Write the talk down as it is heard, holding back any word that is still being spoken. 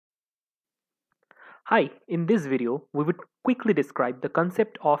Hi, in this video, we would quickly describe the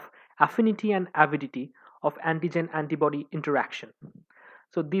concept of affinity and avidity of antigen-antibody interaction.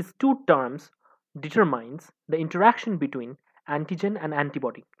 So these two terms determines the interaction between antigen and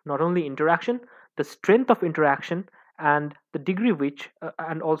antibody. Not only interaction, the strength of interaction and the degree which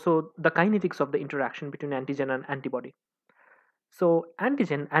and also the kinetics of the interaction between antigen and antibody. So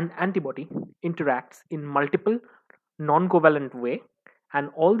antigen and antibody interacts in multiple non-covalent way, and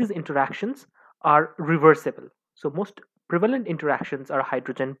all these interactions are reversible. So most prevalent interactions are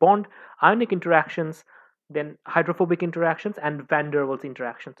hydrogen bond, ionic interactions, then hydrophobic interactions, and van der Waals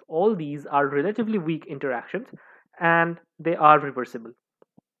interactions. All these are relatively weak interactions and they are reversible.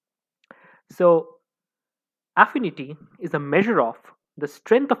 So affinity is a measure of the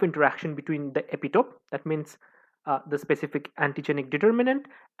strength of interaction between the epitope, that means the specific antigenic determinant,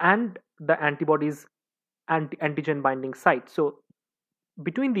 and the antibody's antigen binding site. So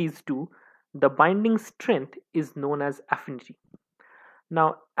between these two, the binding strength is known as affinity.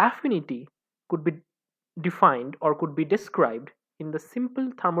 Now, affinity could be defined or could be described in the simple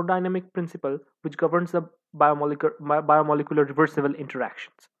thermodynamic principle which governs the biomolecular reversible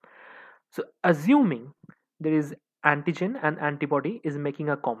interactions. So, assuming there is antigen and antibody is making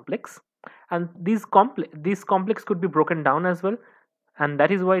a complex, and these complex could be broken down as well, and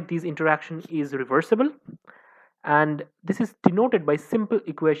that is why this interaction is reversible, and this is denoted by simple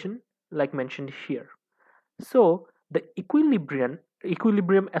equation like mentioned here. So the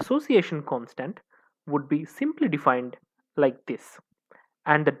equilibrium association constant would be simply defined like this,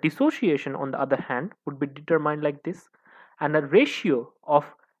 and the dissociation on the other hand would be determined like this, and a ratio of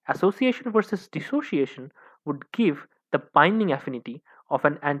association versus dissociation would give the binding affinity of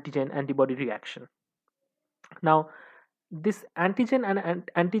an antigen antibody reaction. Now this antigen and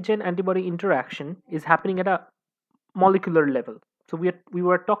antigen antibody interaction is happening at a molecular level. So we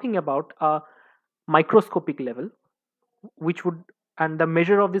were talking about a microscopic level, which would, and the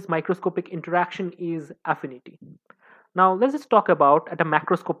measure of this microscopic interaction is affinity. Now let's just talk about at a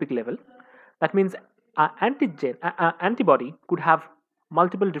macroscopic level. That means antibody could have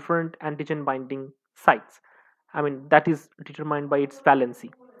multiple different antigen binding sites. I mean that is determined by its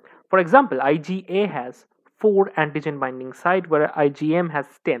valency. For example, IgA has 4 antigen binding site, where IgM has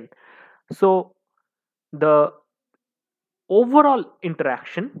 10. So the overall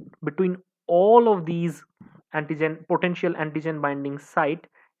interaction between all of these potential antigen binding site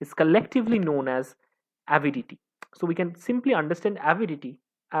is collectively known as avidity. So we can simply understand avidity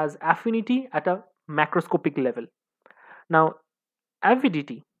as affinity at a macroscopic level. Now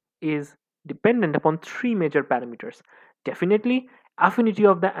avidity is dependent upon 3 major parameters. Definitely affinity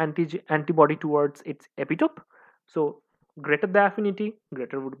of the antibody towards its epitope. So greater the affinity,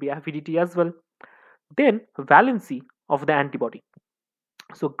 greater would be avidity as well. Then valency of the antibody.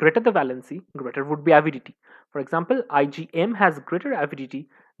 So greater the valency, greater would be avidity. For example, IgM has greater avidity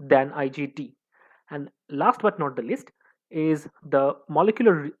than IgD. And last but not the least is the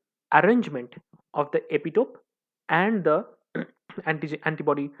molecular arrangement of the epitope and the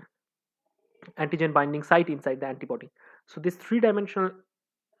antibody antigen binding site inside the antibody. So this three-dimensional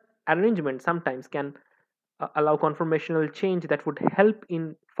arrangement sometimes can allow conformational change that would help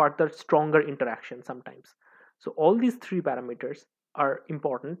in further stronger interaction sometimes. So all these 3 parameters are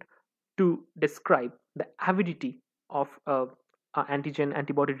important to describe the avidity of a antigen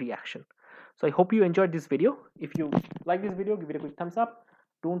antibody reaction. So I hope you enjoyed this video. If you like this video, give it a quick thumbs up.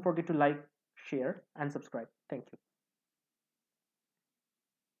 Don't forget to like, share, and subscribe. Thank you.